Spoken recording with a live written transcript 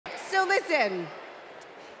so listen.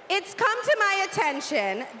 It's come to my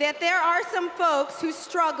attention that there are some folks who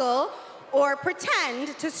struggle or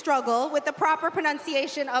pretend to struggle with the proper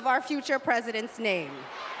pronunciation of our future president's name.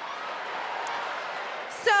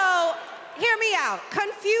 So, hear me out.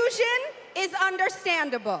 Confusion is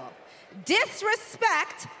understandable.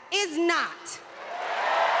 Disrespect is not.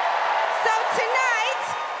 So tonight,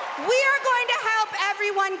 we are going to help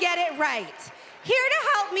everyone get it right. Here to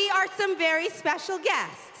help me are some very special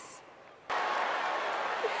guests.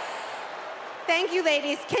 Thank you,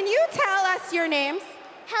 ladies. Can you tell us your names?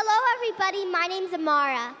 Hello, everybody. My name's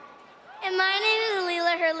Amara. And my name is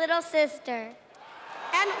Leela, her little sister.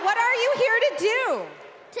 And what are you here to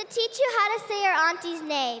do? To teach you how to say your auntie's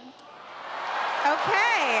name.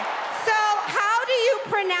 Okay. So how do you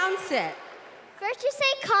pronounce it? First, you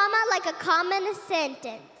say comma like a comma in a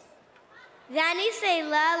sentence. Then you say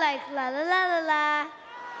la like la la la la la.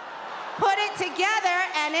 Put it together,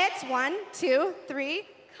 and it's 1, 2, 3,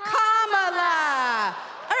 Kamala.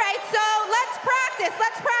 All right, so let's practice.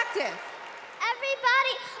 Let's practice.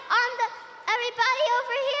 Everybody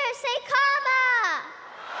over here, say